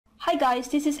Hi guys,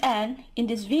 this is Anne. In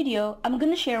this video, I'm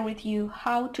going to share with you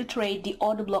how to trade the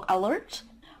order block alerts,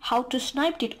 how to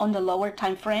snipe it on the lower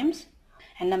time frames,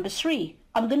 and number 3,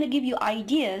 I'm going to give you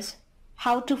ideas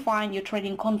how to find your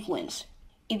trading confluence.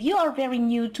 If you are very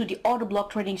new to the order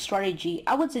block trading strategy,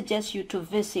 I would suggest you to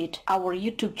visit our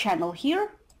YouTube channel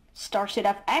here,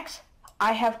 StarseedFX.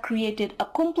 I have created a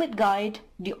complete guide,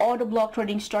 the order block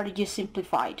trading strategy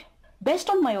simplified. Based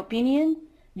on my opinion,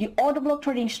 the order block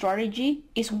trading strategy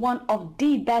is one of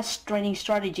the best trading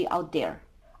strategy out there.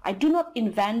 I do not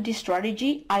invent this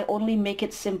strategy, I only make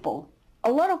it simple.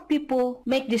 A lot of people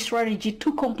make this strategy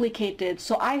too complicated,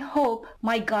 so I hope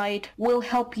my guide will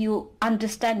help you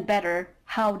understand better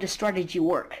how the strategy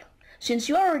works. Since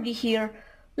you're already here,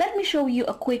 let me show you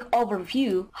a quick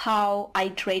overview how I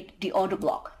trade the order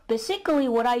block. Basically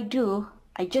what I do,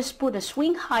 I just put a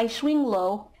swing high, swing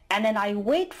low, and then I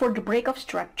wait for the break of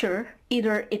structure.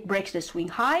 Either it breaks the swing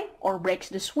high or breaks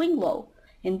the swing low.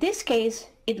 In this case,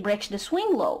 it breaks the swing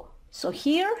low. So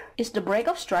here is the break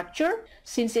of structure.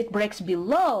 Since it breaks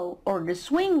below or the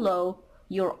swing low,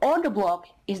 your order block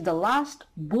is the last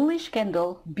bullish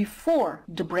candle before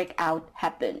the breakout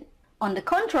happened. On the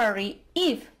contrary,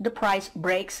 if the price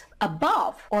breaks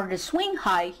above or the swing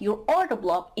high, your order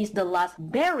block is the last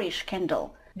bearish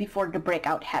candle before the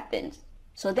breakout happens.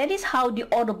 So that is how the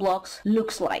order blocks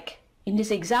looks like. In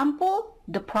this example,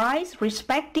 the price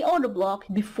respects the order block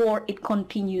before it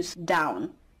continues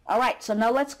down. Alright, so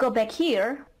now let's go back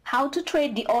here. How to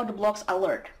trade the order blocks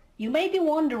alert. You may be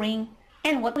wondering,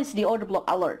 and what is the order block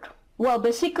alert? Well,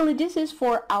 basically this is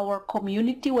for our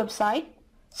community website.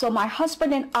 So my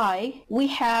husband and I, we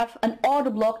have an order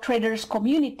block traders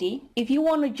community. If you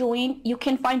want to join, you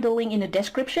can find the link in the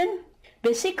description.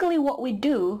 Basically what we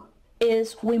do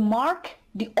is we mark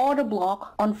the order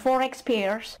block on Forex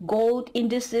pairs, gold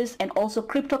indices, and also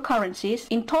cryptocurrencies.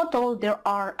 In total, there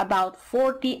are about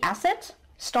 40 assets,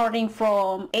 starting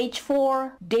from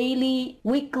H4, daily,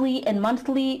 weekly, and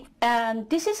monthly. And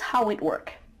this is how it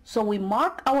works. So we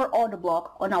mark our order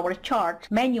block on our chart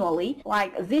manually,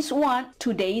 like this one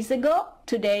 2 days ago.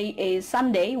 Today is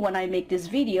Sunday when I make this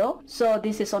video. So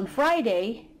this is on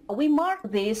Friday. We mark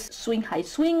this swing high,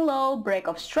 swing low, break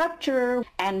of structure,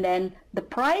 and then the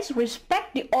price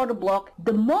respect the order block.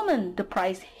 The moment the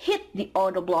price hit the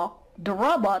order block, the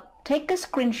robot take a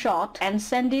screenshot and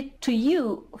send it to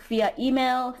you via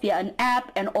email, via an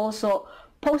app, and also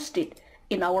post it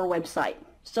in our website.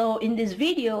 So in this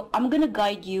video, I'm gonna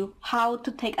guide you how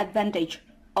to take advantage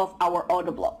of our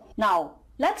order block. Now,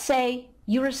 let's say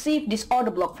you receive this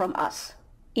order block from us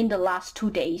in the last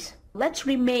 2 days. Let's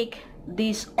remake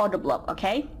this order block,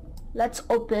 okay? Let's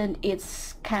open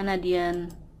its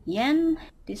Canadian yen,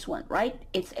 this one, right?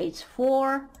 It's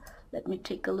H4. Let me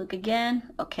take a look again.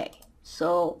 Okay,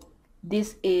 so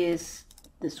this is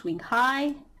the swing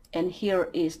high, and here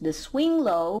is the swing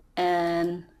low,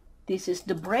 and this is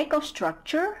the break of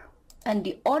structure, and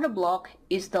the order block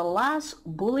is the last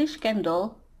bullish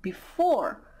candle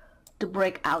before the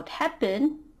breakout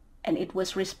happened, and it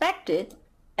was respected.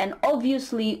 And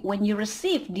obviously, when you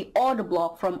receive the order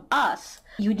block from us,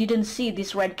 you didn't see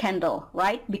this red candle,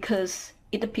 right? Because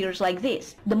it appears like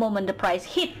this. The moment the price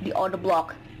hit the order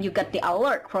block, you got the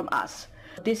alert from us.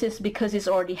 This is because it's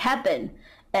already happened,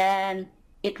 and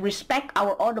it respects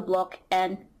our order block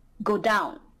and go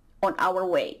down on our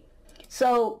way.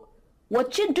 So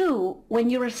what you do when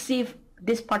you receive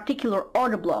this particular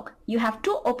order block, you have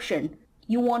two options.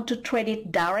 You want to trade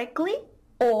it directly,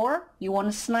 or you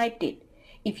want to snipe it.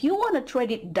 If you want to trade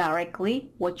it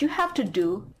directly, what you have to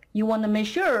do, you want to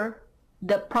measure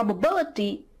the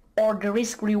probability or the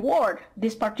risk reward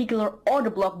this particular order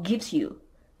block gives you.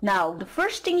 Now, the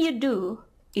first thing you do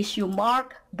is you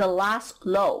mark the last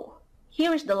low.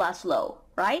 Here is the last low,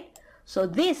 right? So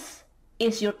this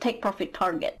is your take profit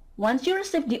target. Once you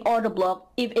receive the order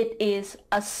block, if it is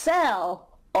a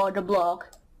sell order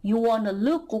block, you want to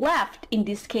look left. In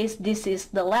this case, this is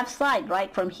the left side,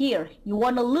 right? From here, you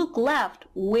want to look left.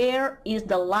 Where is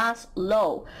the last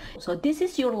low? So this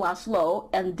is your last low,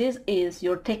 and this is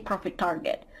your take profit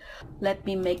target. Let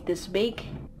me make this big.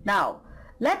 Now,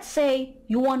 let's say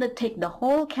you want to take the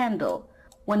whole candle.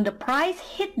 When the price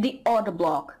hit the order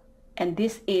block, and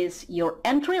this is your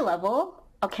entry level,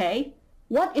 okay?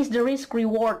 What is the risk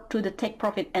reward to the take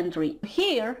profit entry?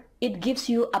 Here, it gives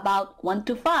you about 1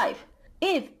 to 5.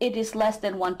 If it is less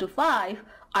than 1 to 5,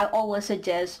 I always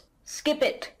suggest skip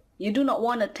it. You do not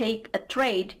want to take a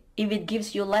trade if it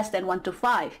gives you less than 1 to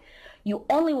 5. You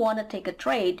only want to take a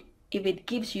trade if it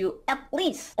gives you at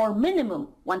least or minimum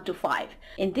 1 to 5.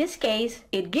 In this case,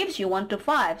 it gives you 1 to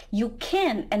 5. You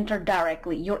can enter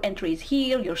directly. Your entry is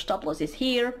here, your stop loss is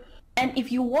here. And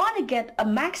if you want to get a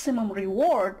maximum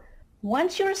reward,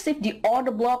 once you receive the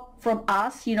order block from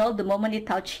us, you know, the moment it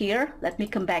touch here, let me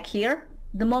come back here,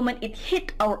 the moment it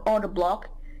hit our order block,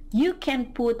 you can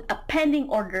put a pending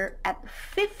order at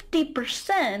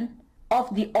 50%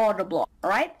 of the order block,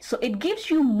 right? So it gives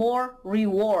you more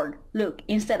reward. Look,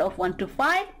 instead of 1 to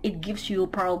 5, it gives you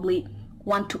probably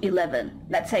 1 to 11,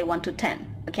 let's say 1 to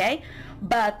 10, okay?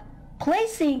 But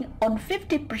placing on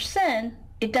 50%,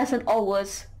 it doesn't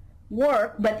always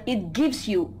work, but it gives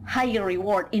you higher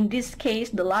reward. In this case,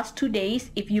 the last 2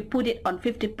 days, if you put it on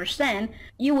 50%,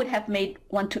 you would have made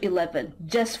 1 to 11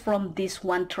 just from this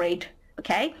one trade,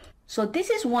 okay? So this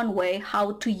is one way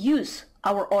how to use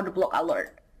our order block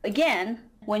alert. Again,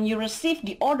 when you receive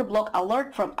the order block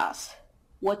alert from us,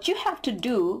 what you have to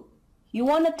do, you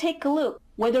want to take a look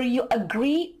whether you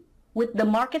agree with the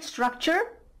market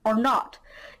structure or not.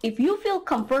 If you feel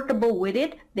comfortable with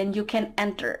it, then you can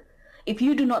enter. If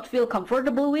you do not feel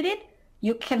comfortable with it,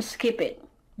 you can skip it,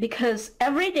 because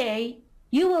every day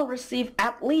you will receive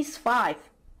at least 5,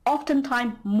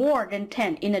 oftentimes more than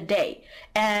 10 in a day.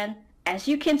 And as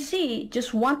you can see,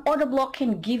 just one order block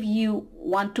can give you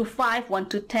 1 to 5, 1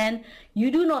 to 10.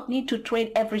 You do not need to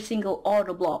trade every single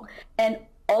order block. And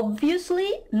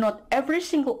obviously, not every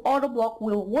single order block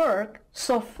will work.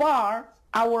 So far,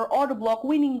 our order block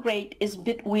winning rate is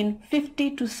between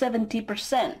 50 to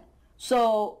 70%.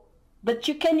 So, but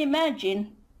you can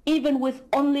imagine, even with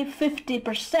only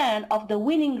 50% of the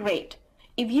winning rate,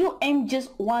 if you aim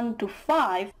just 1 to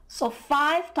 5, so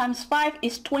 5 times 5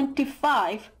 is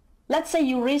 25. Let's say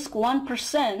you risk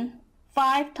 1%,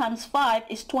 5 times 5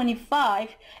 is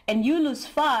 25, and you lose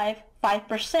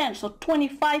 5%. So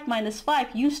 25 minus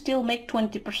 5, you still make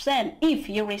 20% if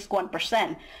you risk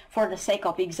 1%, for the sake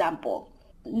of example.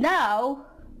 Now,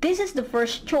 this is the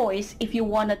first choice if you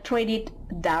want to trade it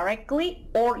directly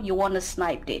or you want to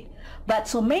snipe it. But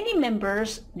so many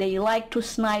members, they like to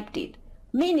snipe it,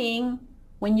 meaning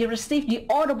when you receive the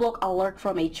order block alert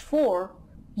from H4,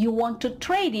 you want to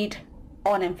trade it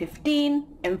on M15,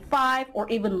 M5, or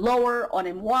even lower on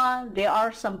M1. There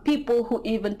are some people who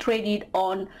even trade it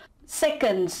on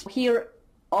seconds. Here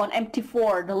on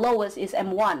MT4, the lowest is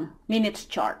M1, minutes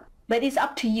chart. But it's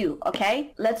up to you,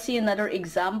 okay? Let's see another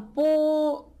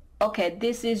example. Okay,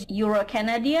 this is Euro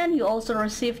Canadian. You also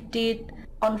received it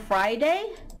on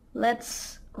Friday.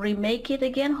 Let's remake it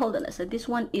again. Hold on a second. This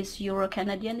one is Euro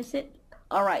Canadian, is it?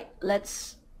 All right,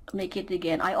 let's make it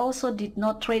again. I also did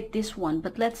not trade this one,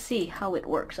 but let's see how it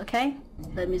works, okay?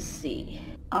 Let me see.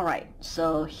 All right,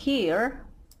 so here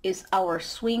is our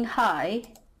swing high,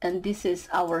 and this is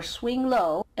our swing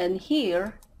low, and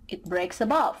here it breaks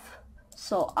above.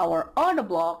 So our order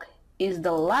block is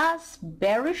the last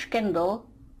bearish candle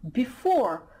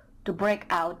before the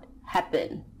breakout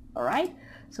happened. All right,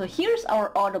 so here's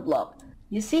our order block.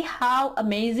 You see how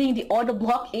amazing the order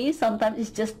block is? Sometimes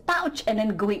it's just touch and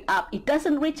then going up. It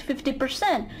doesn't reach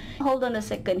 50%. Hold on a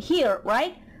second here,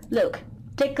 right? Look,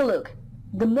 take a look.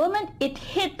 The moment it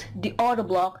hit the order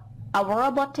block, our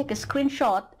robot take a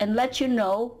screenshot and let you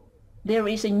know there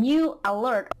is a new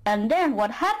alert. And then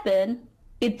what happened?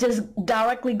 It just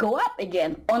directly go up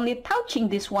again, only touching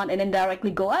this one and then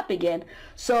directly go up again.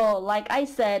 So like I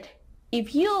said,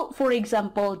 if you, for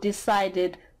example,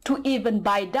 decided to even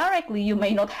buy directly, you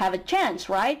may not have a chance,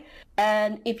 right?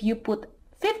 And if you put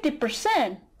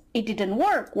 50%, it didn't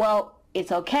work. Well,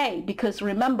 it's okay, because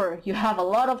remember, you have a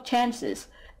lot of chances.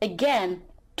 Again,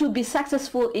 to be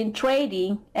successful in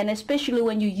trading, and especially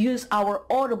when you use our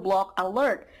order block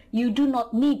alert, you do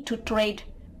not need to trade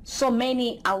so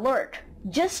many alert.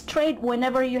 Just trade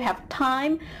whenever you have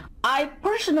time. I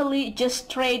personally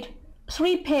just trade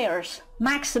 3 pairs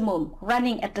maximum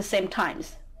running at the same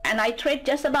times. And I trade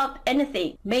just about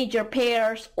anything, major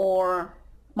pairs or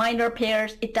minor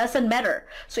pairs, it doesn't matter.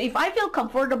 So if I feel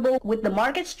comfortable with the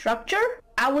market structure,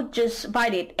 I would just buy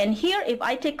it. And here, if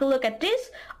I take a look at this,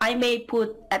 I may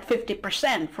put at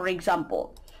 50%, for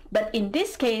example. But in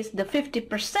this case, the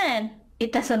 50%,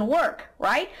 it doesn't work,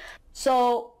 right?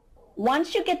 So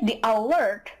once you get the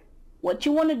alert, what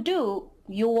you want to do,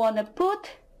 you want to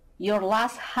put your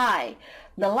last high.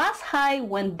 The last high,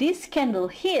 when this candle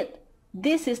hit,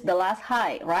 this is the last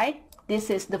high, right? This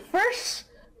is the first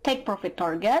take profit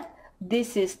target.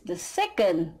 This is the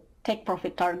second take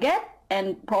profit target,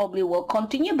 and probably will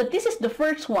continue, but this is the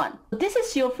first one. This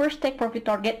is your first take profit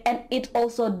target, and it's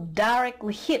also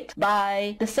directly hit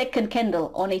by the second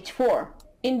candle on H4.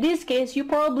 In this case, you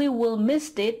probably will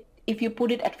miss it if you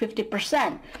put it at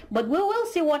 50%, but we will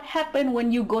see what happens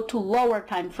when you go to lower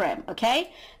time frame,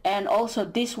 okay? And also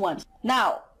this one.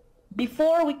 Now,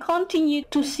 Before we continue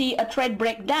to see a trade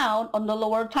breakdown on the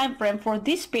lower time frame for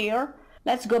this pair,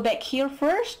 let's go back here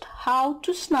first, how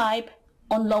to snipe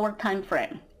on lower time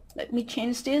frame. Let me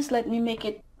change this, let me make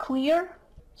it clear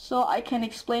so I can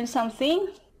explain something.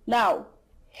 Now,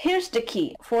 here's the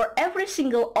key. For every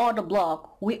single order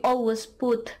block, we always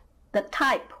put the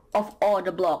type of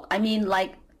order block. I mean,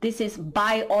 like, this is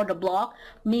buy order block,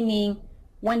 meaning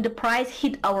when the price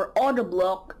hit our order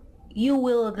block, you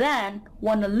will then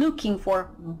want to looking for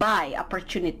buy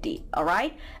opportunity, all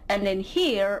right? And then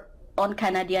here on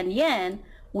Canadian yen,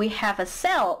 we have a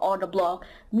sell order block,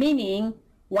 meaning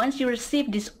once you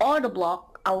receive this order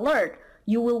block alert,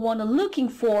 you will want to looking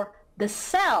for the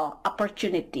sell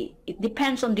opportunity. It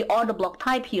depends on the order block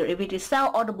type here. If it is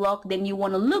sell order block, then you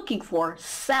want to looking for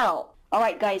sell. All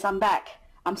right, guys, I'm back.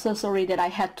 I'm so sorry that I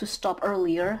had to stop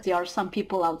earlier. There are some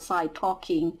people outside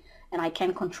talking and I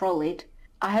can't control it.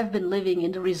 I have been living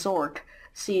in the resort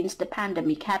since the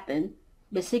pandemic happened,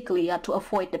 basically to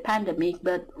avoid the pandemic,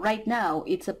 but right now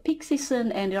it's a peak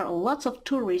season and there are lots of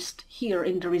tourists here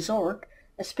in the resort,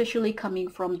 especially coming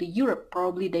from the Europe.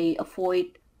 Probably they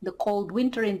avoid the cold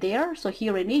winter in there. So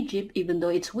here in Egypt, even though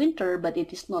it's winter, but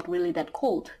it is not really that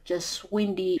cold, just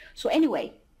windy. So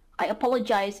anyway, I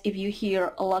apologize if you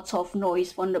hear a lot of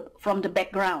noise from the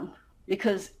background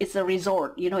because it's a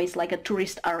resort, you know, it's like a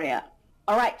tourist area.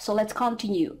 All right, so let's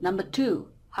continue. Number 2,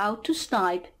 how to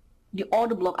snipe the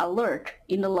order block alert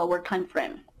in the lower time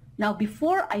frame. Now,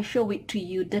 before I show it to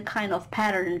you the kind of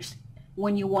patterns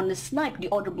when you want to snipe the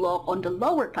order block on the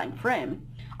lower time frame,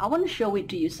 I want to show it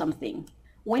to you something.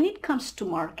 When it comes to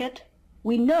market,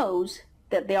 we know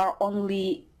that there are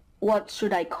only, what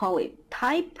should I call it,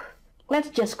 type? Let's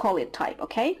just call it type,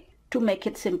 okay? To make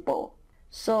it simple.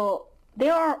 So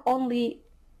there are only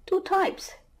 2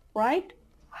 types, right?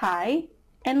 High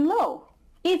and low.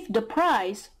 If the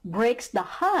price breaks the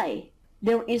high,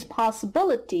 there is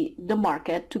possibility the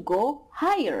market to go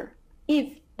higher.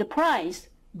 If the price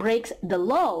breaks the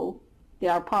low,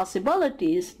 there are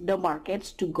possibilities the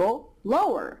markets to go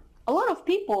lower. A lot of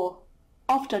people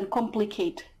often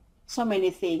complicate so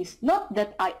many things. Not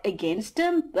that I against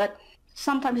them, but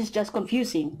sometimes it's just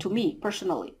confusing to me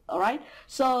personally, all right?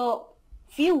 So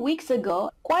few weeks ago,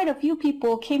 quite a few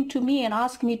people came to me and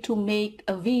asked me to make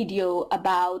a video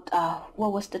about,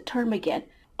 what was the term again?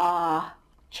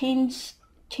 Change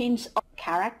of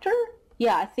character?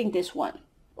 Yeah, I think this one,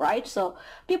 right? So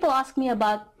people ask me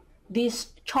about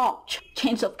this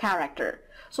change of character.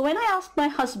 So when I asked my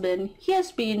husband, he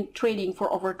has been trading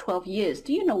for over 12 years.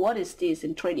 Do you know what is this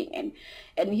in trading?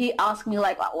 And he asked me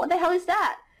like, what the hell is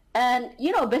that? And,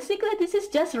 you know, basically this is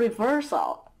just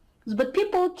reversal. But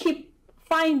people keep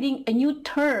finding a new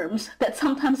terms that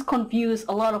sometimes confuse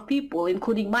a lot of people,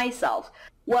 including myself.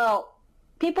 Well,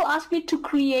 people ask me to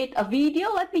create a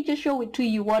video. Let me just show it to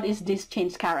you. What is this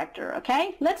change character,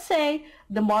 okay? Let's say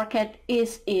the market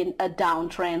is in a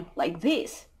downtrend like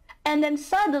this. And then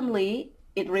suddenly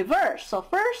it reverses. So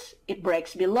first it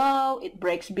breaks below,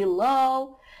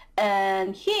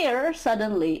 and here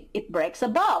suddenly it breaks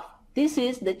above. This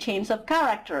is the change of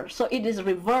character. So it is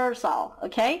reversal,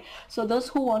 okay? So those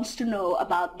who wants to know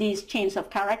about this change of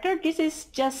character, this is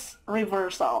just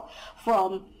reversal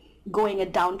from going a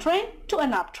downtrend to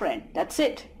an uptrend. That's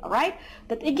it, all right?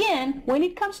 But again, when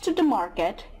it comes to the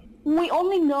market, we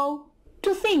only know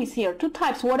 2 things here, 2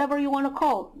 types, whatever you want to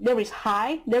call. There is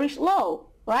high, there is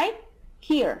low, right?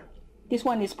 Here, this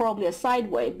one is probably a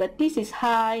sideways, but this is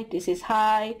high, this is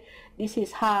high, this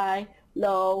is high,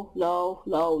 low, low,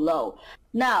 low, low.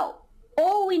 Now,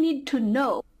 all we need to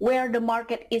know where the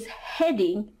market is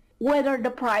heading, whether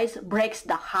the price breaks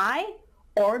the high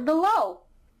or the low.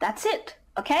 That's it,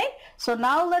 okay? So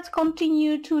now let's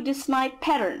continue to the snipe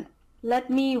pattern. Let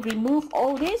me remove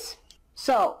all this.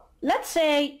 So let's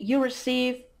say you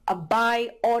receive a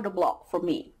buy order block from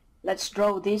me. Let's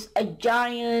draw this a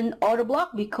giant order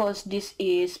block because this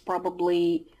is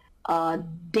probably a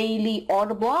daily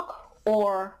order block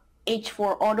or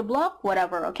H4 order block,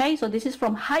 whatever, okay? So this is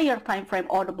from higher time frame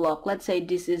order block. Let's say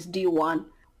this is D1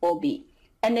 or B.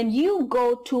 And then you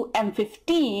go to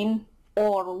M15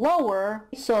 or lower.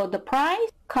 So the price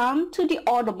come to the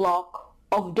order block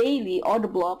of daily order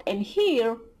block, and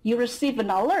here you receive an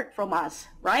alert from us,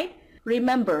 right?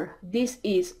 Remember, this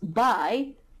is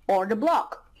buy order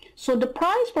block. So the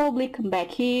price probably come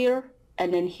back here,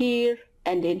 and then here,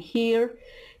 and then here.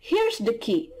 Here's the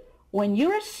key. When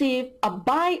you receive a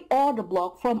buy order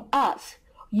block from us,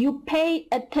 you pay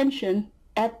attention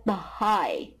at the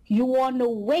high. you want to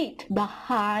wait the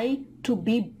high to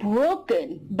be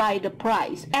broken by the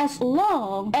price. As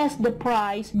long as the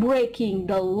price breaking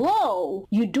the low,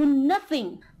 you do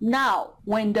nothing. Now,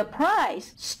 when the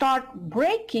price start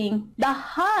breaking the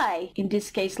high, in this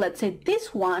case, let's say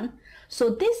this one, so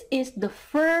this is the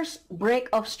first break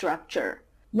of structure.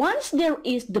 Once there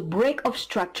is the break of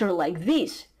structure like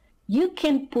this, you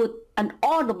can put an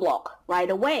order block right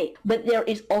away. But there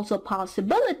is also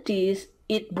possibilities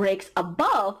it breaks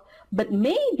above, but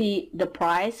maybe the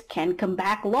price can come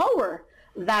back lower.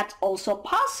 That's also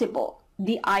possible.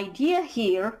 The idea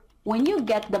here, when you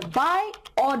get the buy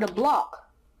order block,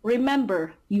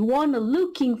 remember, you want to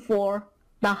looking for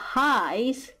the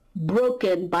highs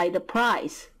broken by the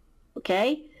price.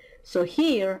 Okay, so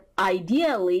here,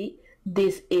 ideally,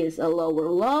 this is a lower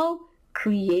low,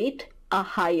 create a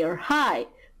higher high.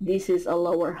 This is a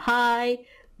lower high,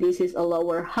 this is a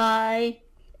lower high,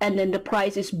 and then the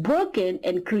price is broken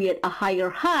and create a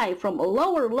higher high from a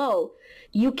lower low.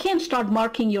 You can start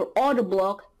marking your order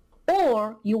block,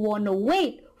 or you want to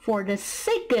wait for the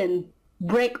second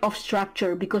break of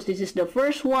structure, because this is the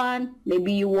first one.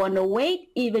 Maybe you want to wait,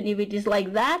 even if it is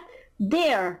like that.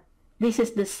 There, this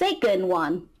is the second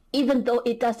one. Even though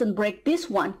it doesn't break this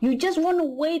one, you just want to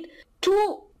wait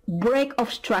to break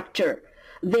of structure.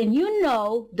 Then you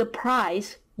know the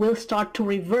price will start to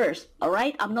reverse. All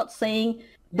right, I'm not saying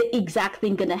the exact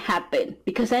thing gonna happen,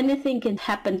 because anything can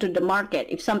happen to the market.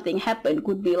 If something happened,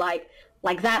 could be like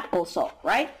that also,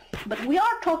 right? But we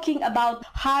are talking about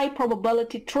high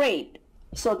probability trade.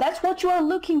 So that's what you are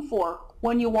looking for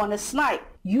when you want to snipe.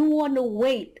 You want to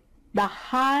wait the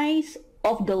highs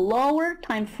of the lower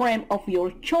time frame of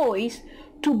your choice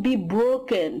to be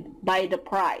broken by the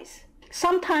price.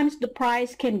 Sometimes the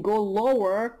price can go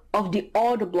lower of the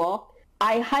order block.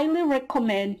 I highly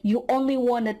recommend you only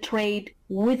want to trade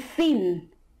within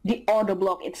the order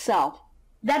block itself.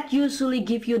 That usually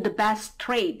gives you the best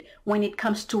trade when it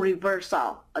comes to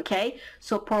reversal. Okay,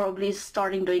 so probably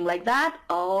starting doing like that.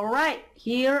 All right,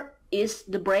 here is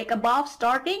the break above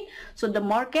starting, so the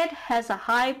market has a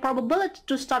high probability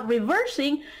to start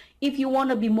reversing. If you want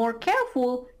to be more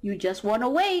careful, you just want to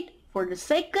wait for the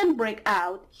second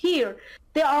breakout here.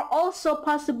 There are also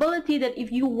possibility that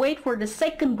if you wait for the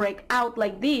second breakout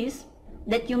like this,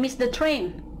 that you miss the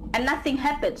trend and nothing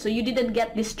happened, so you didn't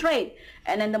get this trade,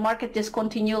 and then the market just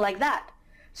continue like that.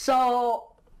 So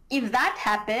if that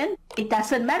happened, it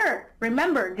doesn't matter.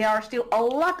 Remember, there are still a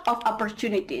lot of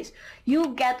opportunities.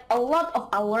 You get a lot of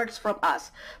alerts from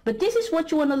us. But this is what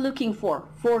you want to looking for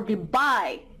the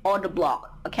buy order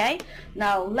block. Okay,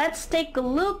 now let's take a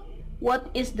look. What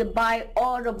is the buy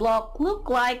order block look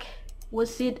like?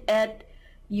 Was it at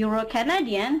Euro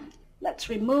Canadian? Let's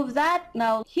remove that.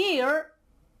 Now here,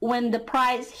 when the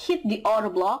price hit the order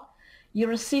block, you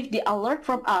receive the alert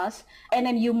from us, and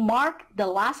then you mark the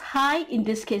last high, in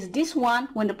this case this one,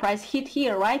 when the price hit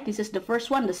here, right? This is the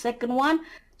first one, the second one.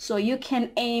 So you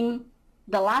can aim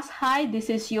the last high. This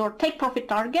is your take profit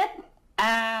target,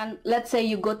 and let's say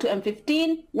you go to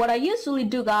M15. What I usually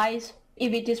do, guys,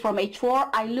 if it is from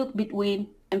H4, I look between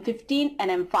M15 and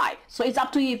M5. So it's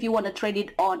up to you if you want to trade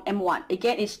it on M1.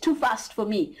 Again, it's too fast for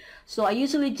me, so I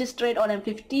usually just trade on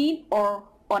M15 or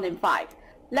on M5.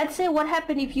 Let's say what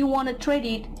happened if you want to trade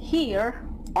it here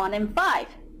on M5.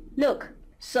 Look,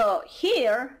 so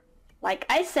here, like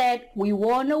I said, we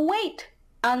want to wait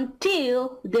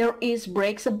until there is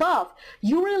breaks above.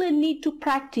 You really need to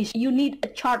practice. You need a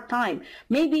chart time.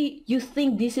 Maybe you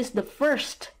think this is the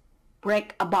first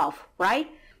break above, right?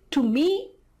 To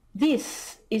me,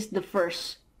 this is the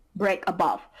first break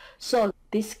above. So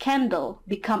this candle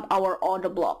become our order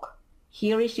block.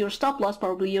 Here is your stop loss.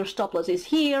 Probably your stop loss is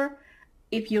here.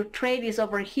 If your trade is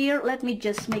over here, let me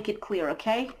just make it clear,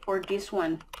 okay? For this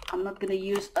one, I'm not gonna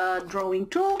use a drawing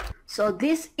tool. So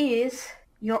this is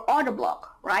your order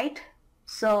block, right?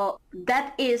 So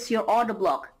that is your order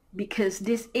block, because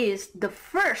this is the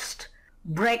first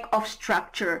break of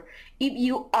structure. If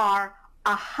you are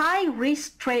a high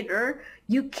risk trader,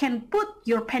 you can put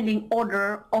your pending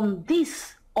order on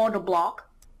this order block,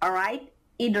 all right?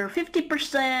 Either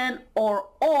 50% or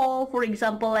all, for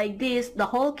example, like this, the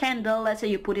whole candle. Let's say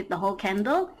you put it the whole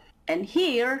candle, and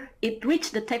here it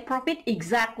reached the take profit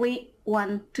exactly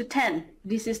 1 to 10.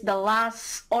 This is the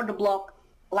last order block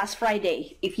last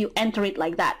Friday, if you enter it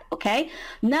like that, okay?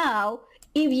 Now,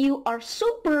 if you are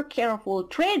super careful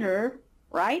trader,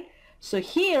 right? So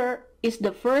here is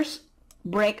the first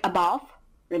break above.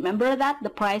 Remember that the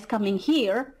price coming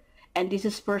here, and this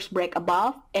is first break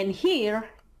above, and here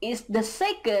is the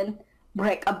second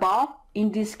break above.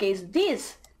 In this case,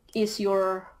 this is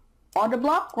your order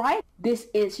block, right? This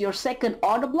is your second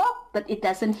order block, but it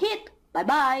doesn't hit.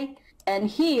 Bye-bye. And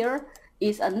here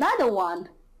is another one.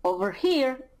 Over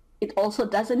here, it also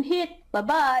doesn't hit.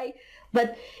 Bye-bye.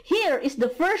 But here is the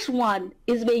first one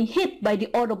is being hit by the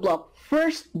order block.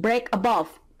 First break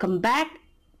above. Come back,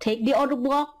 take the order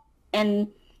block, and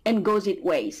goes its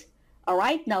ways.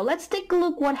 Alright, now let's take a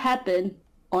look what happened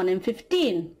on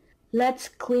M15. Let's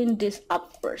clean this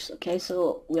up first, okay,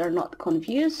 so we are not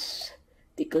confused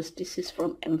because this is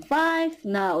from M5.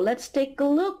 Now let's take a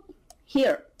look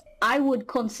here. I would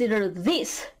consider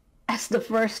this as the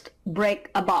first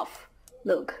break above.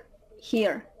 Look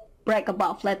here, break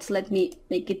above. Let me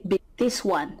make it big. This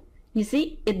one, you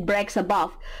see, it breaks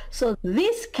above. So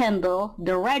this candle,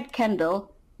 the red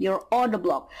candle, your order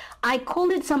block. I call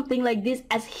it something like this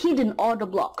as hidden order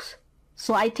blocks.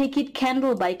 So I take it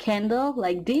candle by candle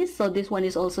like this. So this one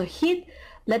is also hit.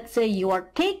 Let's say you are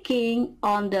taking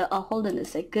on the, hold on a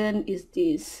second, is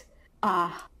this,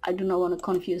 I do not want to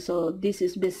confuse. So this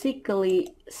is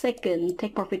basically second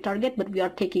take profit target, but we are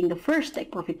taking the first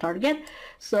take profit target.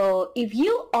 So if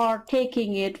you are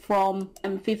taking it from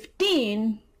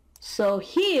M15, so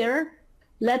here,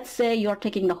 let's say you're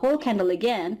taking the whole candle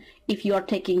again. If you are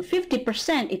taking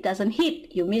 50%, it doesn't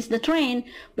hit. You miss the train.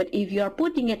 But if you are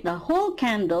putting it the whole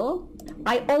candle,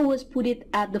 I always put it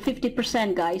at the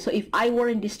 50%, guys. So if I were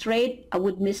in this trade, I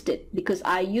would miss it because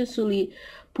I usually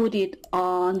put it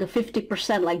on the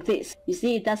 50% like this. You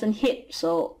see, it doesn't hit.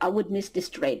 So I would miss this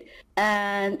trade.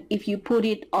 And if you put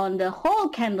it on the whole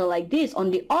candle like this,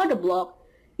 on the order block,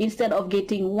 instead of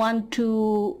getting 1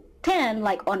 to 10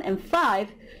 like on M5,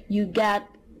 you get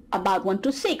about 1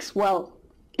 to 6. Well,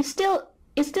 it's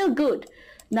still good.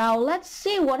 Now let's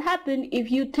see what happened if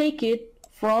you take it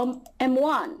from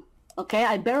M1. Okay,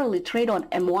 I barely trade on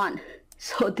M1,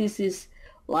 so this is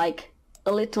like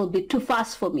a little bit too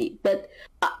fast for me. But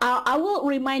I will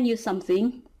remind you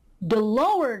something. The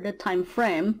lower the time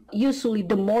frame, usually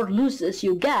the more losses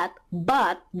you get,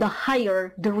 but the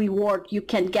higher the reward you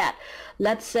can get.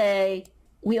 Let's say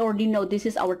we already know this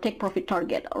is our take profit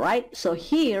target, all right? So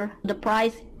here the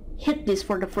price hit this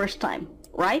for the first time,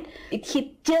 right? It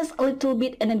hit just a little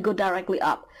bit and then go directly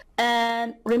up.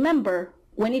 And remember,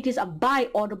 when it is a buy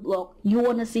order block, you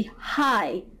want to see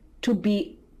high to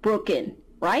be broken,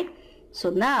 right? So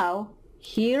now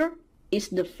here is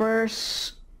the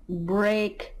first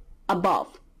break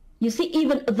above. You see,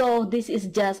 even though this is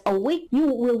just a wick, you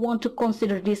will want to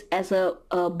consider this as a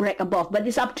break above, but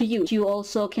it's up to you. You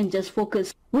also can just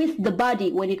focus with the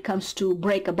body when it comes to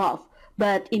break above.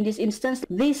 But in this instance,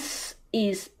 this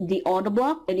is the order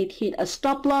block and it hit a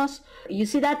stop loss. You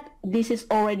see that this is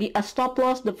already a stop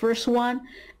loss, the first one.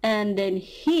 And then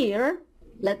here,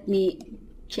 let me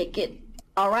check it.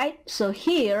 All right, so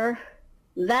here,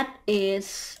 that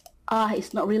is,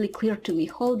 it's not really clear to me.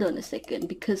 Hold on a second,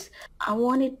 because I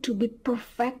want it to be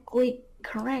perfectly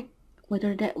correct.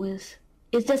 Whether that was,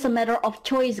 it's just a matter of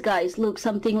choice, guys. Look,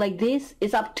 something like this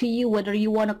is up to you whether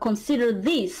you want to consider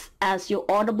this as your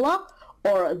order block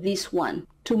or this one.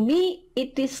 To me,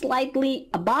 it is slightly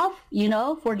above, you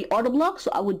know, for the order block,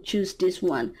 so I would choose this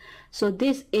one. So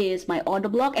this is my order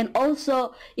block. And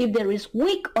also, if there is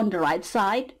wick on the right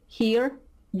side here,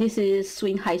 this is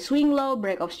swing high, swing low,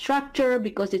 break of structure,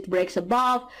 because it breaks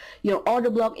above. Your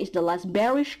order block is the last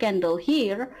bearish candle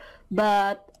here,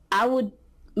 but I would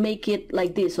make it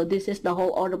like this. So this is the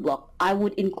whole order block. I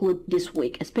would include this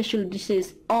wick, especially this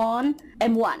is on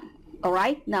M1. All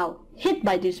right, now hit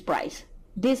by this price,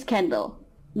 this candle.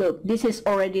 Look, this is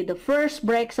already the first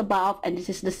breaks above and this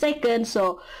is the second.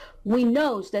 So we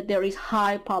know that there is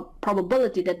high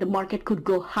probability that the market could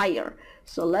go higher.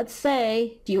 So let's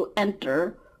say you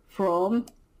enter from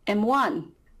M1.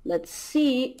 Let's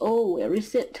see, oh, where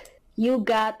is it? You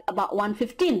got about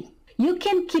 115. You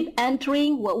can keep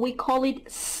entering what we call it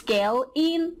scale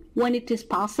in when it is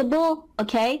possible,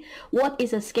 okay? What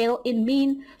is a scale in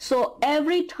mean? So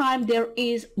every time there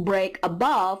is break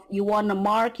above, you want to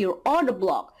mark your order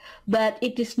block, but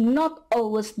it is not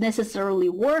always necessarily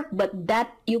work, but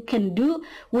that you can do,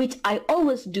 which I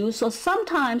always do. So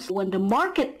sometimes when the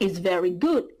market is very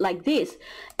good like this,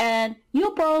 and you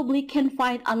probably can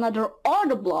find another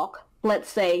order block, let's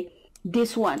say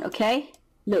this one, okay?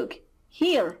 Look,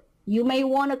 here, you may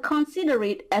want to consider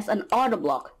it as an order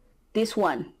block, this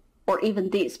one, or even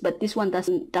this, but this one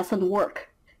doesn't work.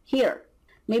 Here,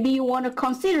 maybe you want to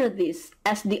consider this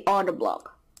as the order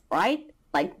block, right?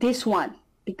 Like this one,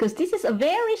 because this is a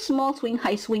very small swing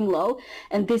high, swing low,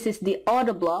 and this is the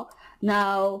order block.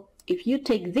 Now, if you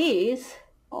take this,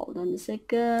 hold on a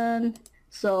second.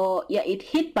 So yeah, it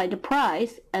hit by the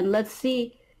price, and let's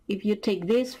see if you take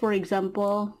this, for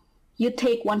example, you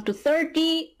take 1 to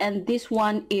 30, and this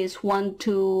one is 1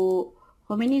 to,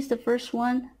 how many is the first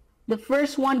one? The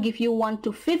first one give you 1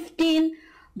 to 15.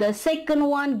 The second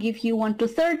one give you 1 to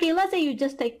 30. Let's say you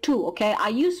just take 2, okay? I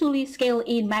usually scale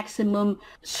in maximum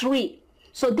 3.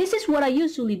 So this is what I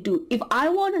usually do. If I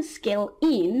want to scale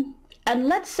in, and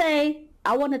let's say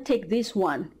I want to take this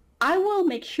one, I will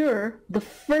make sure the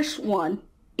first one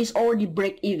is already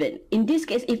break even. In this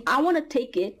case, if I want to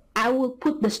take it, I will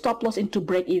put the stop loss into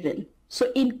break even. So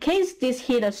in case this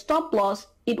hit a stop loss,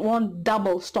 it won't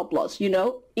double stop loss, you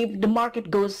know, if the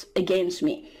market goes against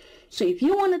me. So if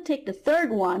you want to take the third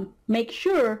one, make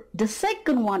sure the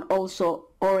second one also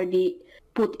already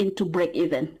put into break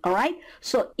even. All right.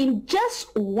 So in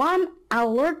just one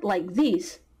alert like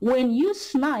this, when you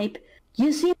snipe,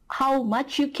 you see how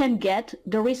much you can get,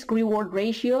 the risk reward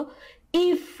ratio.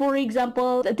 If, for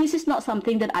example, this is not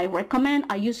something that I recommend.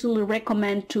 I usually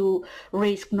recommend to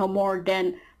risk no more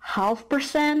than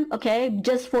 0.5%, okay,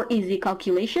 just for easy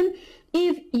calculation.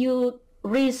 If you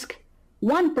risk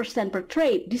 1% per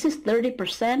trade, this is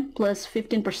 30% plus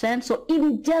 15%. So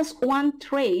in just one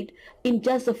trade, in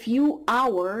just a few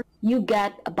hours, you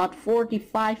get about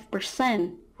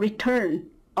 45% return.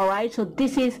 All right, so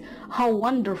this is how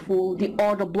wonderful the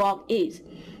order block is.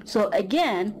 So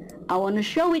again, I want to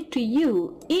show it to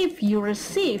you. If you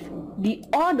receive the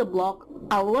order block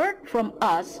alert from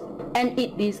us and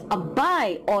it is a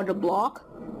buy order block,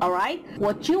 all right,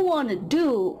 what you want to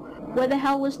do, where the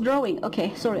hell was drawing?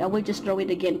 Okay, sorry, I will just draw it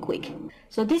again quick.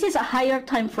 So this is a higher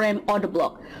time frame order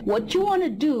block. What you want to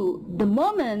do, the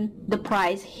moment the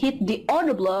price hit the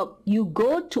order block, you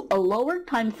go to a lower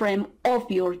time frame of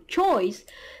your choice.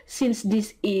 Since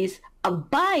this is a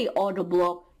buy order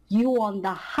block, you want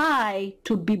the high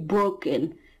to be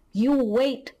broken. You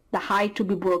wait the high to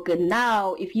be broken.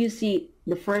 Now, if you see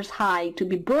the first high to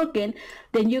be broken,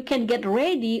 then you can get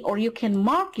ready, or you can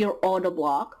mark your order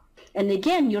block. And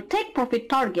again, your take profit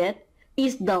target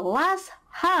is the last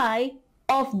high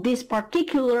of this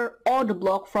particular order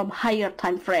block from higher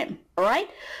time frame. All right.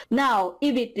 Now,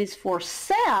 if it is for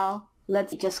sale,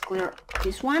 let's just clear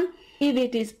this one. If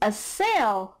it is a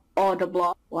sell order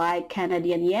block like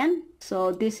Canadian yen,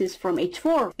 so this is from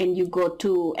H4 and you go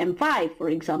to M5, for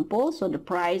example. So the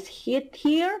price hit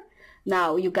here.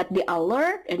 Now you got the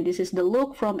alert, and this is the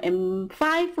look from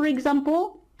M5, for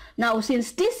example. Now,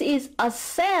 since this is a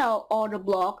sell order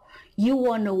block, you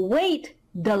want to wait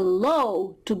the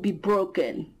low to be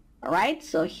broken. All right,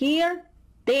 so here,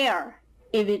 there.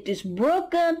 If it is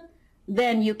broken,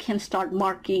 then you can start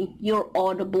marking your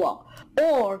order block,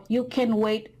 or you can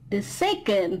wait the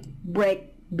second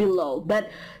break below. But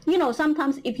you know,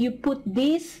 sometimes if you put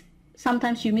this,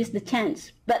 sometimes you miss the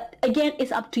chance. But again,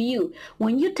 it's up to you.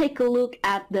 When you take a look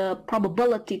at the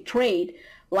probability trade,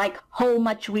 like how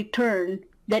much return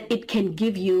that it can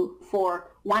give you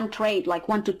for one trade, like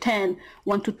 1 to 10,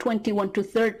 1 to 20, 1 to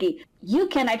 30, you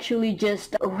can actually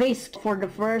just risk for the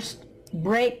first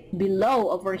break below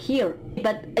over here.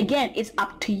 But again, it's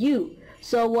up to you.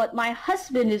 So what my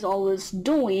husband is always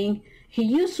doing, he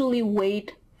usually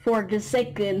wait for the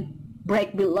second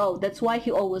break below. That's why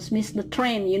he always missed the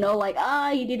trend, you know, like,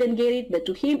 he didn't get it. But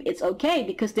to him, it's okay,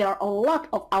 because there are a lot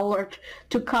of alerts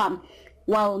to come.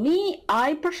 While me,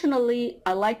 I personally,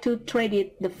 I like to trade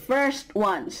it the first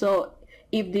one. So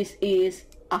if this is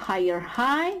a higher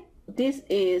high, this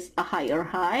is a higher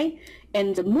high,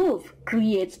 and the move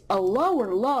creates a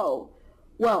lower low,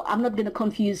 well, I'm not going to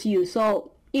confuse you.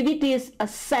 So if it is a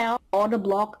sell order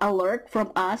block alert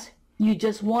from us, you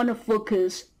just want to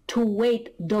focus to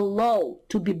wait the low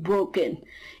to be broken.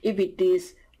 If it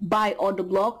is buy order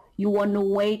block, you want to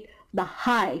wait the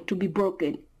high to be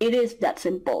broken. It is that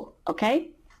simple, okay?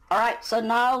 All right, so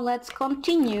now let's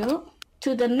continue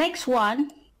to the next one,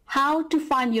 how to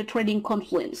find your trading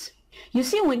confluence. You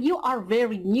see, when you are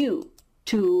very new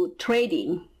to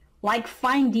trading, like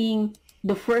finding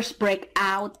the first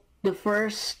breakout, the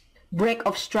first break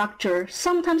of structure,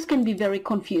 sometimes can be very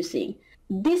confusing.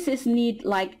 This is need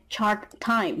like chart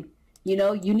time. You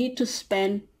know, you need to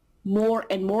spend more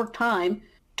and more time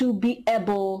to be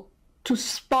able to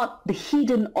spot the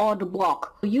hidden order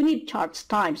block. You need charts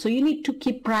time, so you need to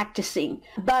keep practicing.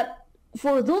 But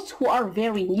for those who are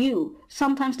very new,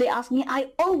 sometimes they ask me, I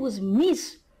always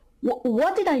miss.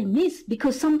 What did I miss?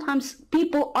 Because sometimes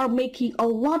people are making a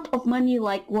lot of money,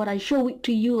 like what I show it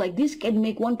to you, like this can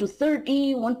make 1 to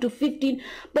 30, 1 to 15,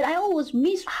 but I always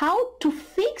miss how to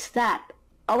fix that.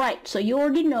 All right, so you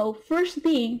already know, first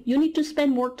thing, you need to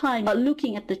spend more time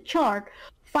looking at the chart,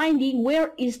 finding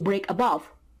where is break above.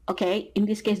 Okay, in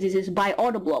this case, this is buy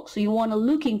order block. So you want to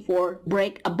looking for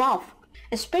break above.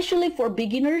 Especially for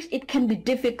beginners, it can be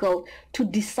difficult to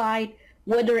decide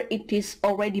whether it is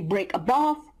already break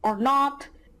above or not.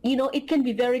 You know, it can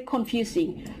be very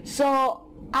confusing. So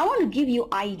I want to give you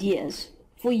ideas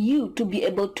for you to be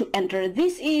able to enter.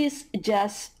 This is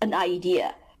just an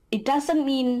idea. It doesn't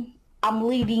mean I'm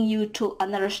leading you to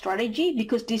another strategy,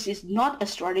 because this is not a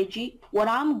strategy. What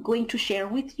I'm going to share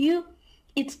with you,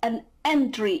 it's an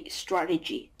entry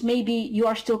strategy. Maybe you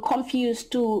are still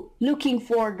confused to looking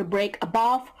for the break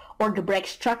above or the break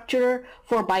structure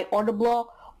for buy order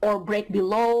block, or break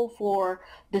below for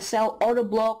the sell order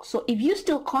block. So if you're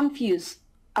still confused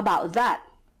about that,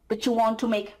 but you want to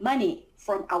make money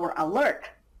from our alert,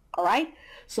 all right?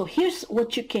 So here's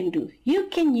what you can do. You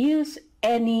can use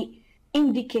any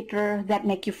indicator that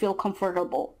make you feel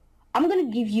comfortable. I'm going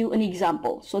to give you an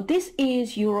example. So this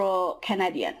is Euro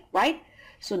Canadian, right?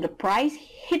 So the price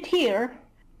hit here,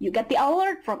 you get the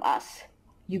alert from us.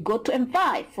 You go to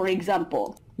M5, for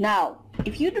example. Now,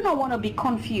 if you do not want to be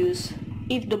confused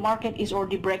if the market is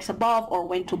already breaks above or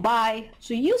when to buy,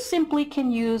 so you simply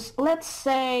can use, let's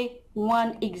say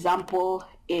one example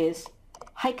is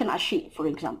𝐂𝐡𝐞𝐤, for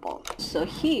example. So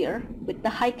here with the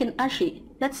𝐂𝐡𝐞𝐤,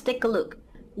 let's take a look.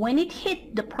 When it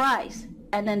hit the price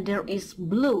and then there is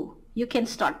blue, you can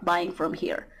start buying from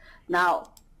here.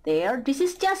 Now there, this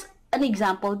is just an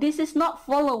example. This is not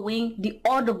following the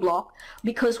order block,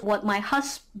 because what my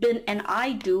husband and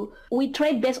I do, we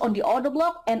trade based on the order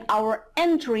block and our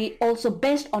entry also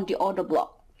based on the order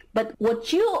block. But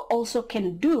what you also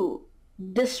can do,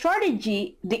 the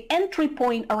strategy, the entry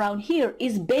point around here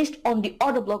is based on the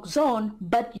order block zone,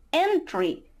 but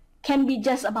entry can be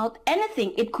just about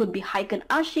anything. It could be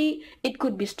𝐂𝐡𝐞𝐤, it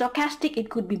could be stochastic, it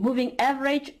could be moving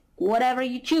average, whatever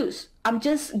you choose. I'm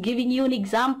just giving you an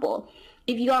example.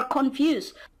 If you are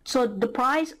confused, so the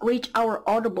price reach our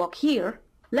order block here.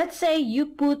 Let's say you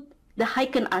put the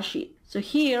𝐂𝐡𝐞𝐤. So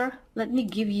here, let me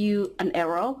give you an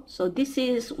arrow. So this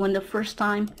is when the first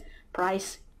time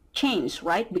price change,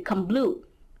 right? Become blue.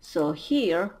 So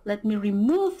here, let me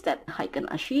remove that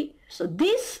𝐂𝐡𝐞𝐤. So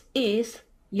this is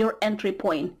your entry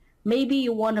point. Maybe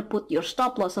you want to put your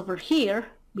stop loss over here,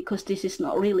 because this is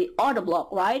not really order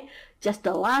block, right? Just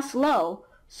the last low.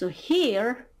 So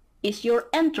here is your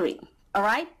entry. All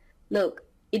right, look,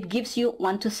 it gives you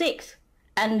 1 to 6,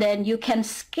 and then you can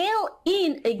scale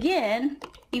in again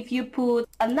if you put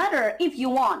another, if you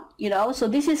want, you know. So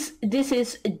this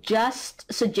is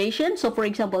just suggestion. So for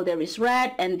example, there is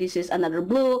red and this is another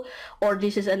blue, or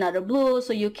this is another blue.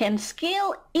 So you can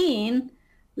scale in,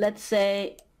 let's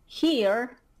say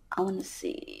here, I want to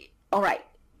see, all right,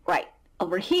 right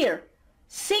over here,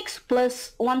 6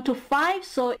 plus 1 to 5,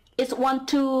 so it's 1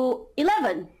 to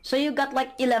 11. So you got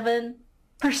like 11%,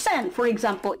 for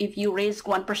example, if you risk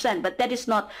 1. But that is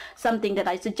not something that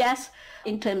I suggest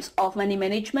in terms of money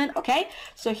management, okay?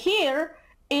 So here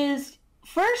is,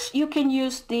 first you can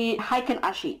use the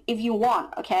𝐂𝐡𝐞𝐤 if you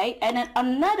want, okay? And then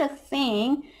another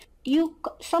thing,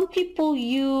 some people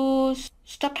use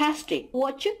stochastic.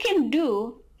 What you can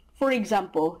do, for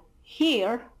example,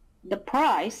 here the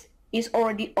price is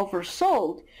already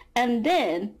oversold and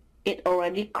then it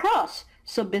already crossed.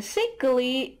 So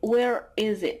basically, where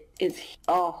is it?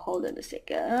 Oh, hold on a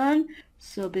second.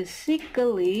 So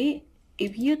basically,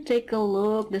 if you take a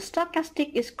look, the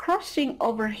stochastic is crossing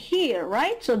over here,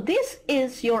 right? So this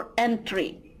is your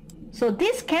entry. So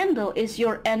this candle is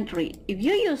your entry. If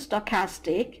you use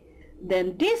stochastic,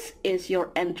 then this is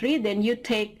your entry. Then you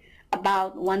take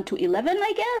about 1 to 11,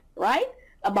 I guess, right?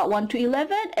 About 1 to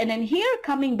 11, and then here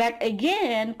coming back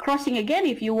again, crossing again.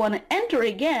 If you want to enter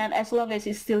again, as long as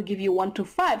it still give you 1 to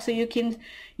 5, so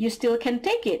you still can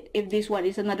take it if this one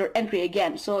is another entry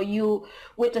again. So you,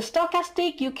 with the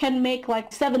stochastic, you can make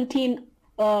like 17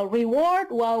 reward,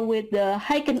 while with the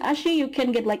𝐂𝐡𝐞𝐤 you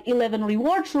can get like 11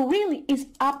 reward. So really it's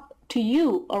up to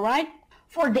you, all right?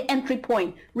 For the entry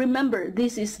point, remember,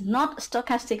 this is not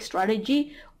stochastic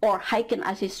strategy or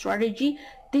𝐂𝐡𝐞𝐤 strategy.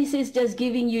 This is just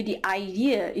giving you the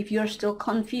idea if you're still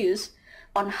confused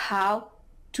on how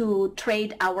to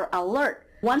trade our alert.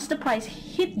 Once the price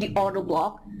hit the order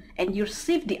block and you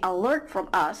receive the alert from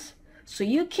us, so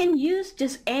you can use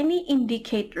just any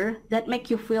indicator that make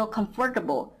you feel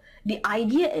comfortable. The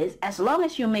idea is, as long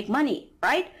as you make money,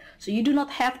 right? So you do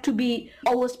not have to be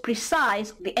always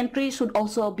precise. The entry should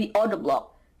also be order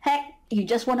block. Heck, you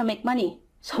just want to make money.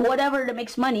 So whatever that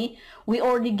makes money, we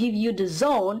already give you the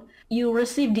zone. You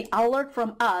receive the alert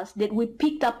from us that we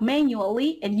picked up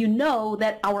manually, and you know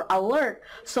that our alert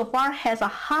so far has a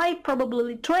high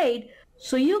probability trade.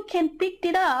 So you can pick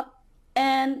it up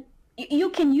and you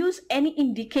can use any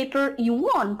indicator you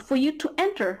want for you to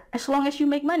enter, as long as you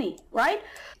make money, right?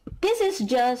 This is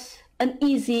just an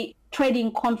easy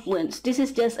trading confluence. This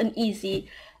is just an easy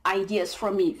ideas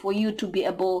from me for you to be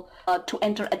able to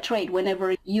enter a trade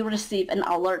whenever you receive an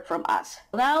alert from us.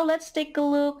 Now let's take a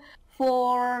look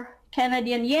for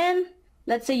Canadian yen.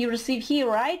 Let's say you receive here,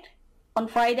 right? On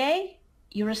Friday,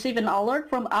 you receive an alert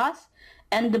from us,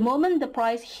 and the moment the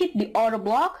price hit the order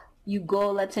block, you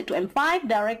go, let's say, to M5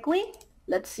 directly.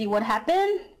 Let's see what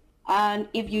happened. And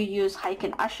if you use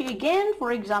𝐂𝐤𝐿 again,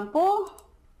 for example,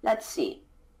 let's see.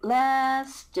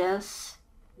 Let's just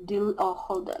do, oh,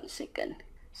 hold on a second.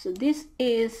 So this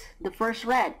is the first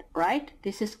red, right?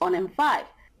 This is on M5.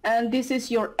 And this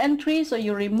is your entry, so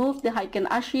you remove the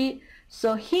𝐂𝐤𝐿.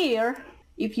 So here,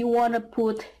 if you want to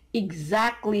put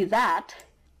exactly that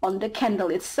on the candle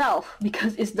itself,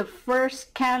 because it's the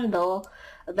first candle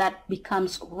that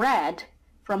becomes red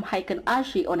from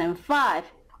𝐂𝐤𝐿 on M5.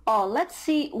 Oh, let's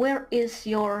see, where is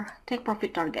your take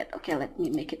profit target? Okay, let me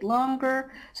make it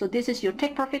longer. So this is your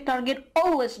take profit target.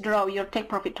 Always draw your take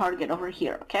profit target over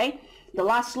here, okay? The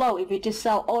last low, if it is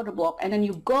sell order block, and then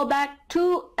you go back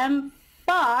to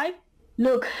M5.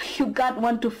 Look, you got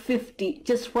 1 to 50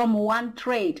 just from one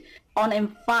trade on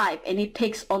M5, and it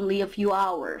takes only a few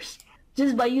hours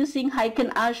just by using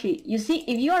𝐂𝐤𝐿. You see,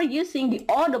 if you are using the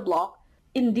order block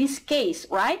in this case,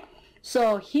 right?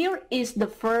 So here is the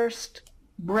first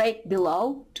break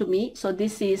below to me. So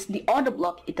this is the order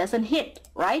block. It doesn't hit,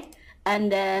 right?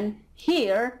 And then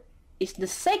here is the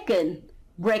second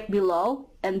break below,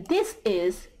 and this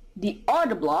is the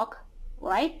order block,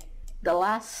 right? The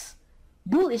last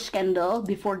bullish candle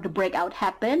before the breakout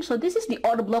happened. So this is the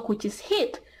order block which is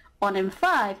hit on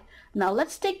M5. Now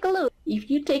let's take a look. If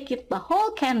you take it the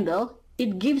whole candle,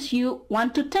 it gives you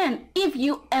 1 to 10 if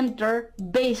you enter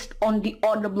based on the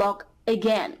order block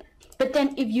again. But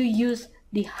then if you use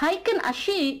the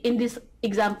𝐂𝐤𝐿 in this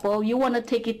example, you want to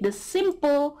take it the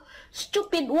simple,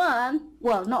 stupid one.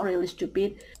 Well, not really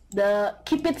stupid. The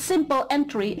keep it simple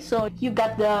entry. So you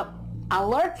got the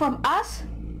alert from us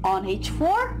on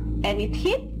H4 and it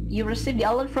hit. You receive the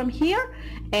alert from here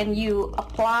and you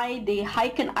apply the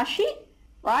𝐂𝐤𝐿,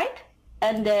 right?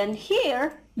 And then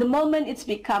here, the moment it's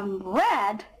become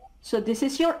red, so this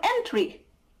is your entry.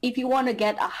 If you want to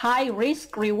get a high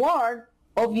risk reward,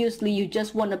 obviously you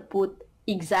just want to put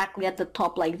exactly at the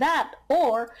top like that.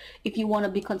 Or if you want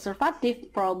to be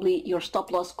conservative, probably your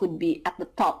stop loss could be at the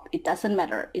top. It doesn't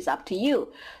matter, it's up to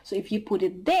you. So if you put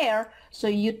it there, so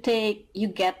you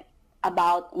get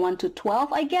about 1 to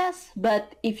 12, I guess.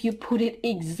 But if you put it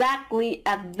exactly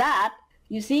at that,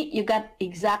 you see, you got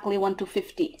exactly 1 to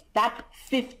 50. That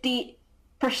 50%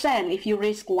 if you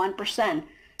risk 1%.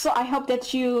 So I hope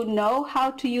that you know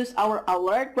how to use our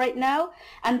alert right now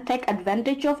and take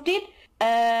advantage of it.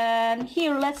 And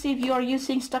here, let's see if you are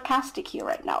using stochastic here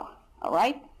right now. All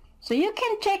right. So you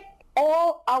can check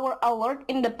all our alert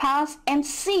in the past and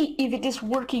see if it is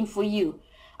working for you.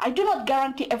 I do not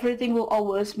guarantee everything will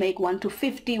always make 1 to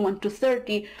 50, 1 to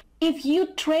 30. If you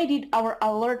traded our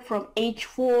alert from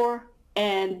H4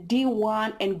 and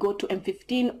D1 and go to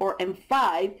M15 or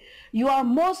M5, you are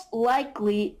most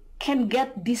likely can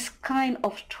get this kind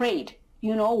of trade,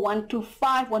 you know, 1 to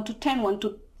 5, 1 to 10, 1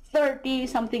 to 30,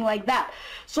 something like that.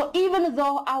 So even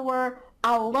though our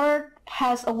alert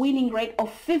has a winning rate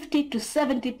of 50 to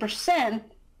 70%,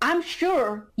 I'm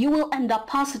sure you will end up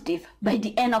positive by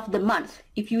the end of the month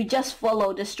if you just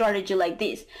follow the strategy like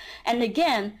this. And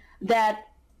again, that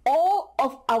all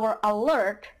of our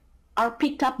alert are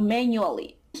picked up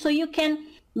manually. So you can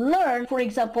learn, for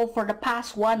example, for the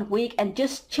past 1 week and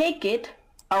just check it,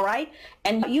 all right?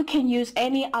 And you can use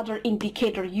any other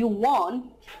indicator you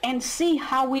want and see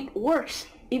how it works.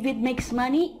 If it makes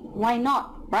money, why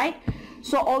not, right?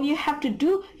 So all you have to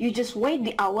do, you just wait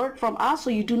the alert from us so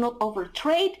you do not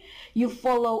overtrade. You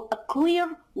follow a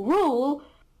clear rule.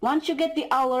 Once you get the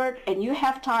alert and you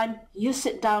have time, you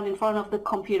sit down in front of the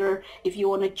computer. If you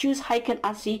want to choose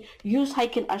𝐂𝐤𝐿, use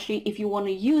𝐂𝐤𝐿. If you want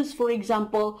to use, for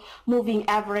example, moving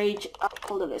average,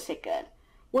 hold on a second.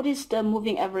 What is the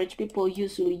moving average people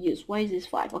usually use? Why is this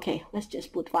 5? Okay, let's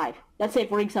just put 5. Let's say,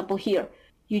 for example, here,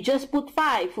 you just put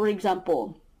 5, for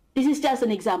example. This is just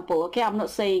an example, okay? I'm not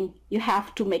saying you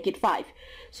have to make it 5.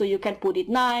 So you can put it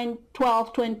 9,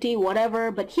 12, 20,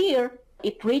 whatever. But here,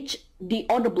 it reached the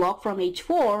order block from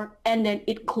H4 and then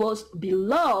it closed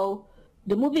below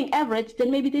the moving average.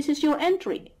 Then maybe this is your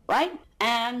entry, right?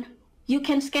 And you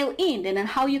can scale in. And then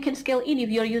how you can scale in if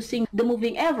you're using the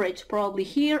moving average, probably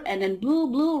here, and then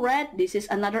blue, red, this is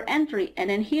another entry. And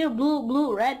then here,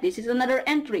 blue, red, this is another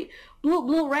entry.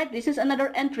 Blue, red, this is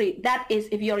another entry. That is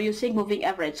if you're using moving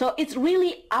average. So it's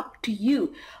really up to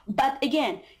you. But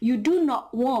again, you do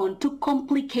not want to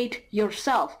complicate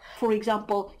yourself. For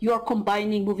example, you're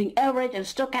combining moving average and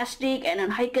stochastic and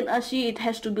then 𝐂𝐤𝐿, it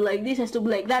has to be like this, has to be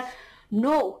like that.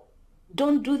 No,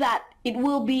 don't do that. It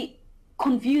will be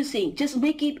confusing. Just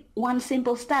make it one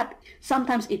simple step.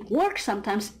 Sometimes it works,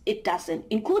 sometimes it doesn't.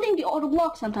 Including the order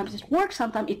block, sometimes it works,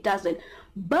 sometimes it doesn't.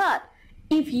 But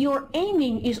if your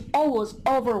aiming is always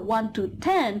over 1 to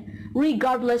 10,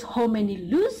 regardless how many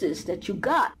losses that you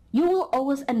got, you will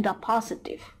always end up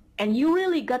positive. And you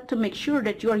really got to make sure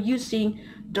that you are using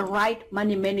the right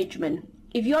money management.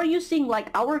 If you are using like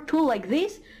our tool like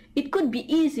this, it could be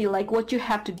easy. Like what you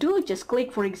have to do, just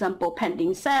click, for example,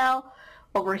 pending sell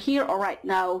over here, or right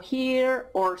now here,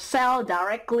 or sell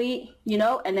directly, you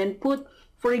know, and then put,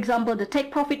 for example, the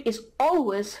take profit is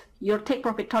always your take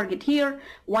profit target here.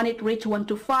 When it reach 1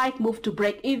 to 5, move to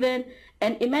break even.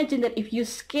 And imagine that if you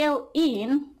scale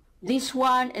in this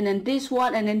one, and then this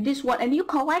one, and then this one, and you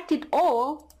collect it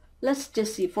all, let's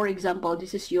just see, for example,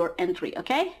 this is your entry,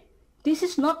 okay? This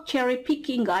is not cherry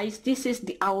picking, guys. This is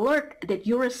the alert that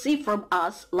you received from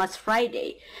us last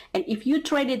Friday. And if you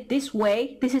trade it this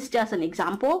way, this is just an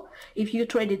example. If you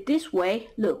trade it this way,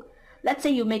 look, let's say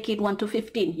you make it 1 to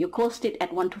 15. You closed it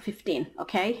at 1 to 15,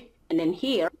 okay? And then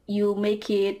here, you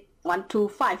make it 1 to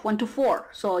 5, 1 to 4.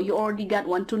 So you already got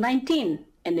 1 to 19.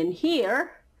 And then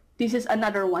here, this is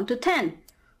another 1 to 10.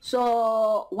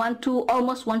 So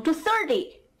almost 1 to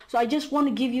 30. So I just want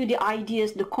to give you the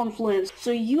ideas, the confluence, so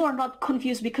you are not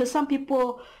confused, because some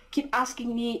people keep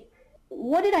asking me,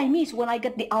 what did I miss when I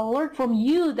get the alert from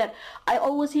you that I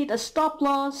always hit a stop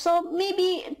loss? So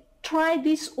maybe try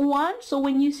this one. So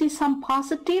when you see some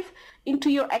positive into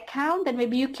your account, then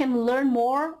maybe you can learn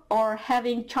more, or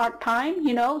having chart time,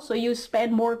 you know, so you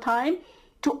spend more time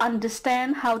to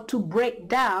understand how to break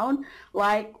down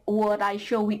like what I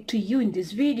show it to you in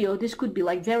this video. This could be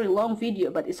like very long video,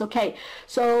 but it's okay.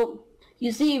 So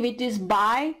you see, if it is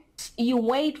buy, you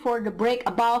wait for the break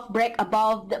above,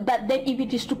 but then if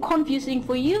it is too confusing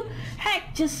for you,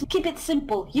 heck, just keep it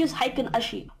simple. Use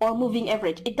𝐂𝐤𝐿 or moving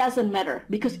average. It doesn't matter,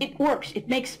 because it works, it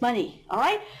makes money. All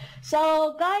right,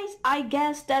 so guys, I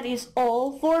guess that is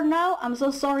all for now. I'm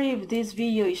so sorry if this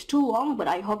video is too long, but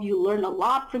I hope you learn a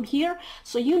lot from here,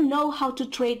 so you know how to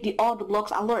trade the order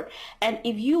blocks alert. And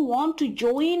if you want to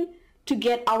join to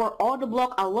get our order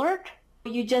block alert,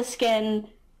 you just can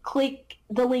click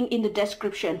the link in the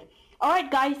description.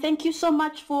 Alright guys, thank you so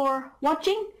much for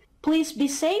watching. Please be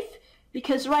safe,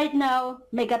 because right now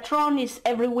Megatron is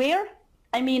everywhere.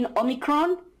 I mean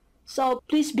Omicron. So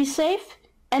please be safe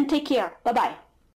and take care. Bye bye.